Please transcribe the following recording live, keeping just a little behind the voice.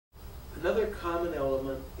Another common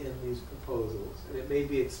element in these proposals, and it may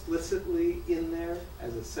be explicitly in there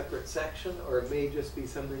as a separate section, or it may just be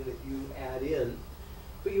something that you add in,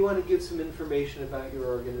 but you want to give some information about your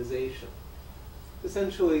organization.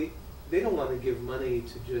 Essentially, they don't want to give money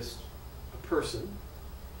to just a person.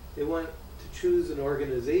 They want to choose an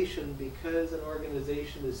organization because an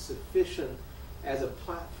organization is sufficient as a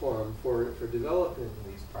platform for developing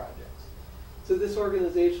these projects. So this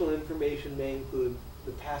organizational information may include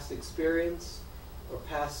the past experience or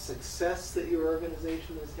past success that your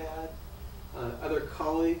organization has had, other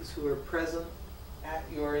colleagues who are present at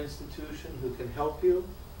your institution who can help you,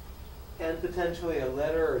 and potentially a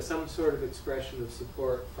letter or some sort of expression of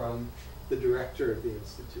support from the director of the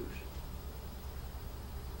institution.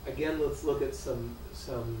 Again, let's look at some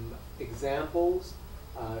examples.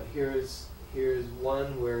 Here's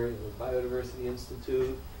one where the Biodiversity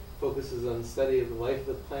Institute focuses on the study of the life of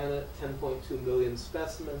the planet, 10.2 million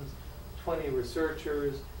specimens, 20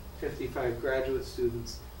 researchers, 55 graduate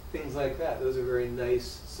students, things like that. Those are very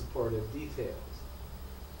nice, supportive details.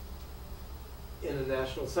 In a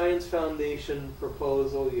National Science Foundation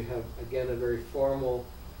proposal, you have, again, a very formal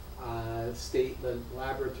statement,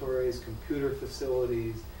 laboratories, computer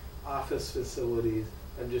facilities, office facilities.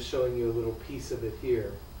 I'm just showing you a little piece of it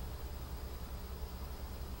here.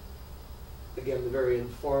 Again, the very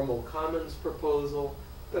informal commons proposal,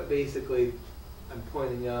 but basically I'm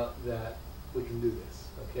pointing out that we can do this,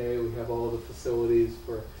 okay? We have all the facilities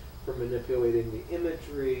for manipulating the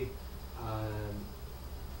imagery.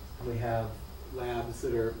 We have labs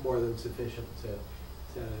that are more than sufficient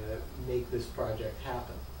to make this project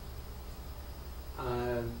happen.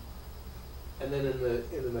 And then in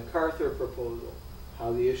the MacArthur proposal,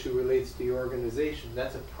 how the issue relates to your organization,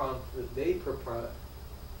 that's a prompt that they propose.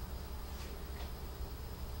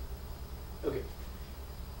 Okay.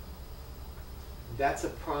 That's a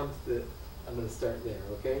prompt that, I'm going to start there,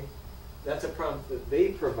 okay? That's a prompt that they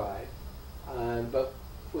provide, but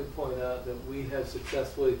we point out that we have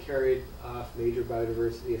successfully carried off major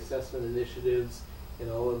biodiversity assessment initiatives in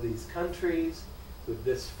all of these countries with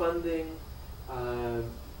this funding. So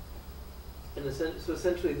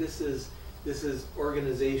essentially this is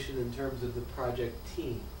organization in terms of the project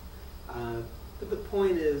team. But the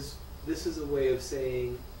point is, this is a way of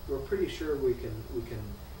saying we're pretty sure we can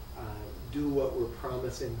do what we're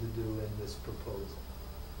promising to do in this proposal.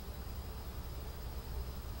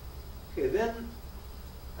 Okay, then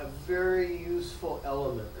a very useful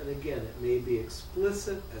element, and again, it may be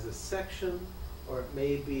explicit as a section, or it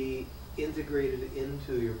may be integrated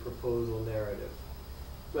into your proposal narrative.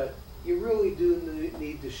 But you really do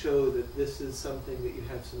need to show that this is something that you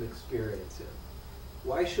have some experience in.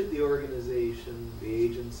 Why should the organization, the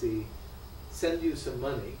agency, send you some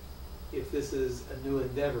money if this is a new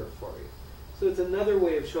endeavor for you? So it's another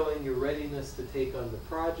way of showing your readiness to take on the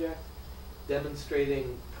project,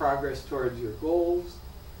 demonstrating progress towards your goals.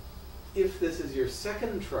 If this is your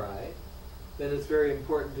second try, then it's very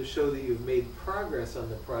important to show that you've made progress on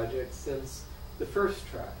the project since the first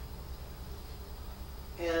try.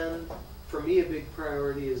 And for me, a big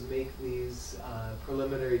priority is make these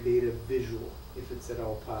preliminary data visual, if it's at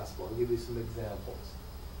all possible. I'll give you some examples.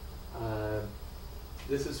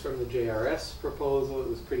 This is from the JRS proposal. It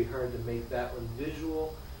was pretty hard to make that one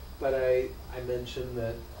visual, but I mentioned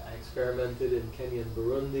that I experimented in Kenya and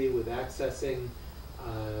Burundi with accessing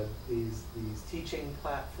these teaching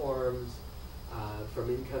platforms from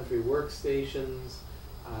in-country workstations.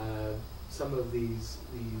 Some of these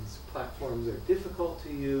platforms are difficult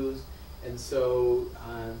to use, and so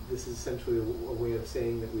this is essentially a way of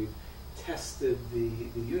saying that we've tested the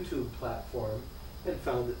YouTube platform and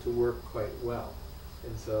found it to work quite well.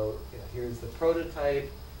 And so here's the prototype,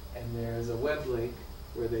 and there's a web link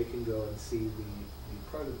where they can go and see the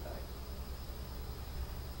prototype.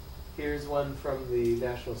 Here's one from the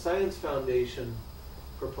National Science Foundation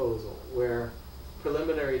proposal, where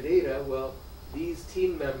preliminary data, well, these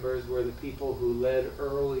team members were the people who led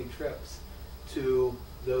early trips to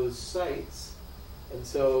those sites, and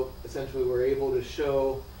so essentially we're able to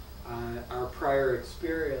show our prior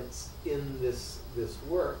experience in this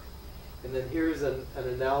work. And then here's an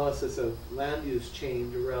analysis of land use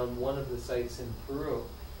change around one of the sites in Peru,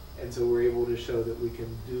 and so we're able to show that we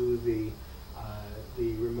can do the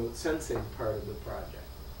remote sensing part of the project.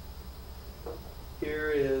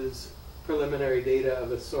 Here is preliminary data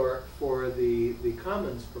of a sort for the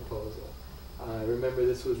Commons proposal. Remember,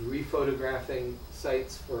 this was rephotographing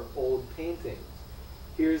sites for old paintings.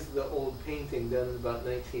 Here's the old painting done in about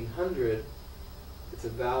 1900. It's a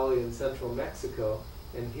valley in central Mexico,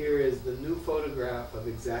 and here is the new photograph of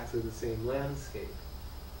exactly the same landscape.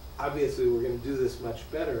 Obviously, we're going to do this much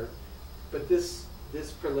better But this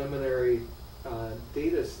preliminary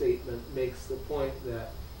data statement makes the point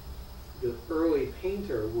that the early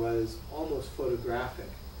painter was almost photographic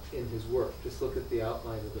in his work. Just look at the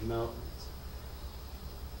outline of the mountains.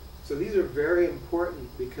 So these are very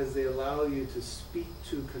important because they allow you to speak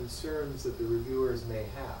to concerns that the reviewers may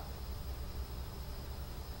have.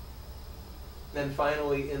 Then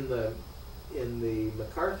finally, in the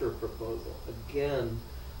MacArthur proposal, again,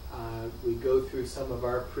 we go through some of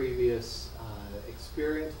our previous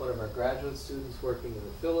experience. One of our graduate students working in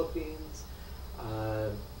the Philippines,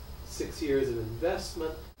 6 years of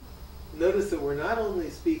investment. Notice that we're not only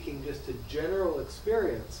speaking just to general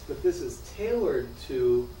experience, but this is tailored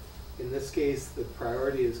to, in this case, the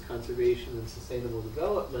priority is conservation and sustainable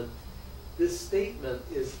development. This statement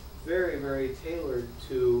is very, very tailored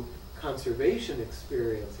to conservation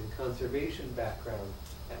experience and conservation background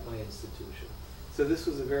at my institution. So this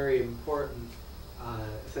was a very important,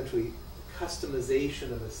 essentially,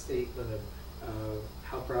 customization of a statement of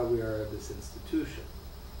how proud we are of this institution.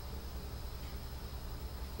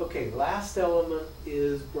 Okay, last element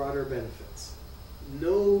is broader benefits.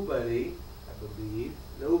 Nobody, I believe,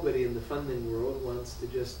 nobody in the funding world wants to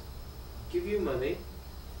just give you money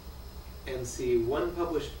and see one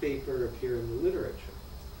published paper appear in the literature.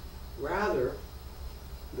 Rather,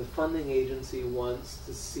 the funding agency wants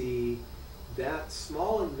to see that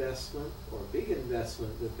small investment or big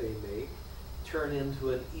investment that they make turn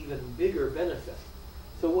into an even bigger benefit.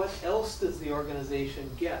 So what else does the organization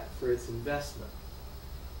get for its investment?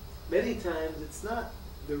 Many times it's not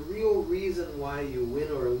the real reason why you win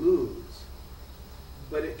or lose,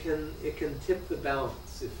 but it can tip the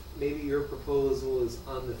balance if maybe your proposal is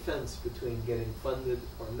on the fence between getting funded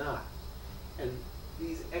or not. And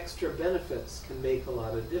these extra benefits can make a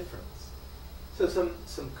lot of difference. So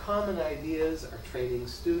some common ideas are training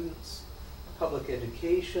students, public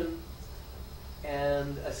education,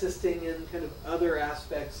 and assisting in kind of other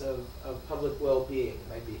aspects of public well-being. It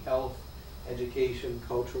might be health, education,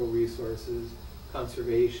 cultural resources,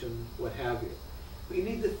 conservation, what have you. But you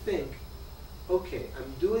need to think, okay,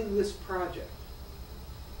 I'm doing this project.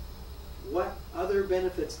 What other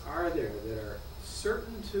benefits are there that are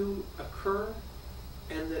certain to occur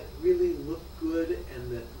and that really look good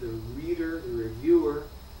and that the reader, the reviewer,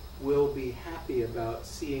 will be happy about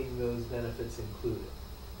seeing those benefits included?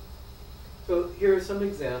 So here are some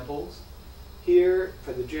examples. Here,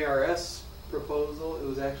 for the JRS proposal, it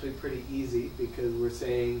was actually pretty easy because we're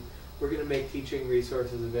saying we're going to make teaching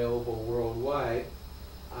resources available worldwide.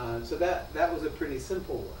 So that was a pretty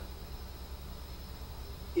simple one.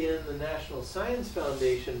 In the National Science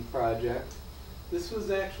Foundation project, this was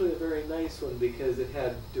actually a very nice one because it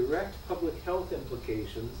had direct public health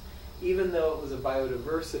implications, even though it was a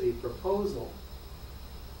biodiversity proposal.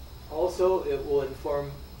 Also, it will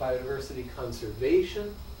inform biodiversity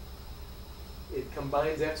conservation. It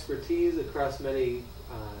combines expertise across many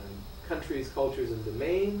countries, cultures, and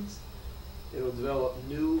domains. It will develop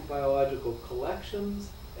new biological collections,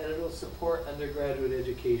 and it will support undergraduate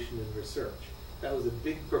education and research. That was a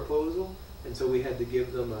big proposal, and so we had to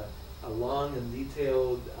give them a long and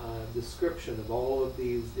detailed description of all of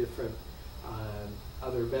these different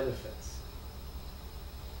other benefits.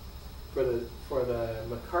 For the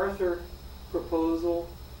MacArthur proposal,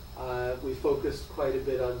 we focused quite a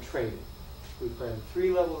bit on training. We planned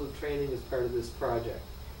 3 levels of training as part of this project.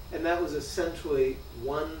 And that was essentially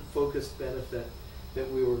one focused benefit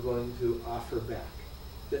that we were going to offer back.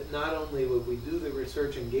 That not only would we do the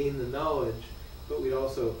research and gain the knowledge, but we'd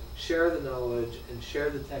also share the knowledge and share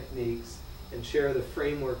the techniques and share the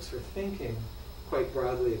frameworks for thinking quite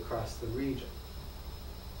broadly across the region.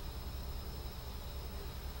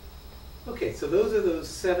 Okay, so those are those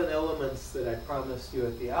 7 elements that I promised you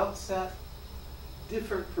at the outset.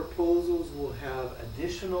 Different proposals will have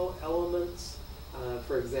additional elements.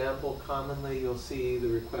 For example, commonly you'll see the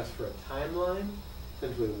request for a timeline.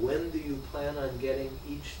 Essentially, when do you plan on getting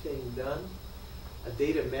each thing done? A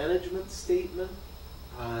data management statement.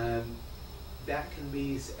 That can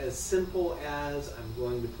be as simple as I'm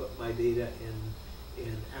going to put my data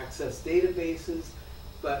in access databases,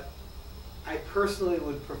 but I personally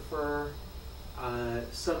would prefer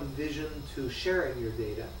some vision to sharing your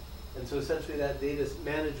data. And so essentially that data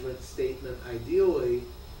management statement ideally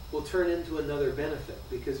will turn into another benefit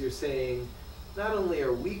because you're saying not only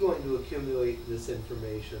are we going to accumulate this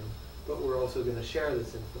information, but we're also going to share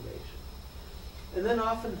this information. And then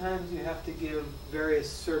oftentimes you have to give various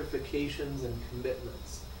certifications and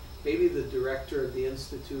commitments. Maybe the director of the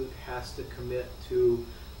institute has to commit to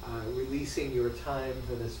releasing your time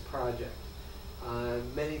for this project.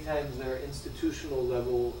 Many times there are institutional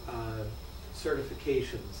level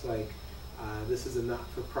certifications like This is a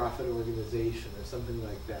not-for-profit organization or something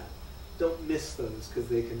like that. Don't miss those because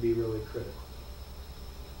they can be really critical.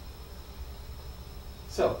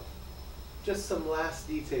 So, just some last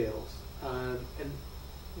details. And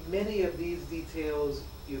many of these details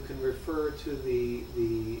you can refer to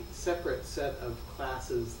the separate set of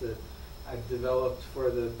classes that I've developed for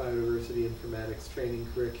the Biodiversity Informatics training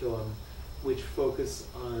curriculum, which focus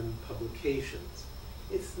on publications.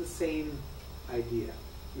 It's the same idea.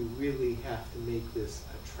 You really have to make this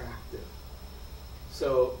attractive.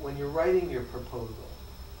 So when you're writing your proposal,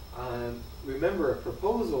 remember, a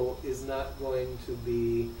proposal is not going to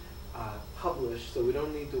be published, so we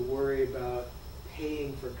don't need to worry about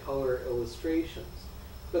paying for color illustrations.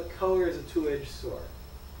 But color is a two-edged sword.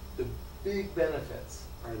 The big benefits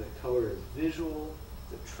are that color is visual,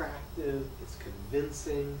 it's attractive, it's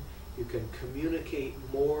convincing, you can communicate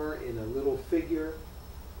more in a little figure.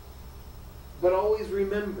 But always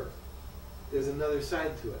remember, there's another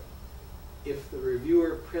side to it. If the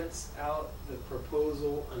reviewer prints out the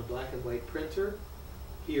proposal on a black and white printer,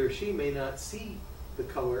 he or she may not see the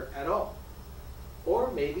color at all.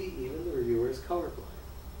 Or maybe even the reviewer is colorblind.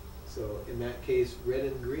 So in that case, red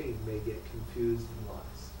and green may get confused and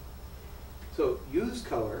lost. So use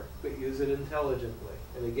color, but use it intelligently.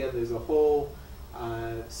 And again, there's a whole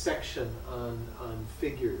section on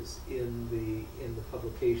figures in the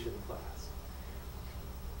publication class.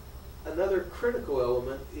 Another critical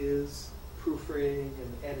element is proofreading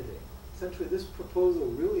and editing. Essentially, this proposal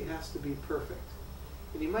really has to be perfect.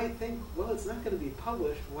 And you might think, well, it's not going to be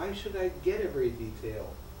published. Why should I get every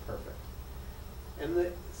detail perfect? And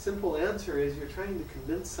the simple answer is you're trying to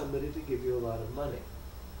convince somebody to give you a lot of money.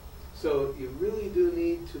 So you really do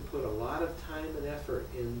need to put a lot of time and effort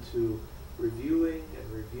into reviewing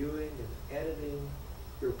and editing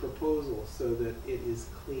your proposal so that it is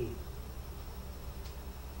clean.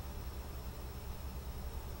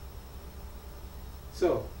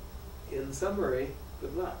 So, in summary,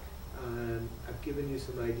 good luck. I've given you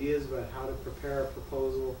some ideas about how to prepare a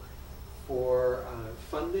proposal for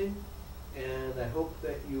funding, and I hope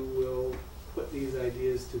that you will put these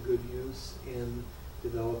ideas to good use in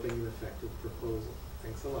developing an effective proposal.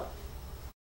 Thanks a lot.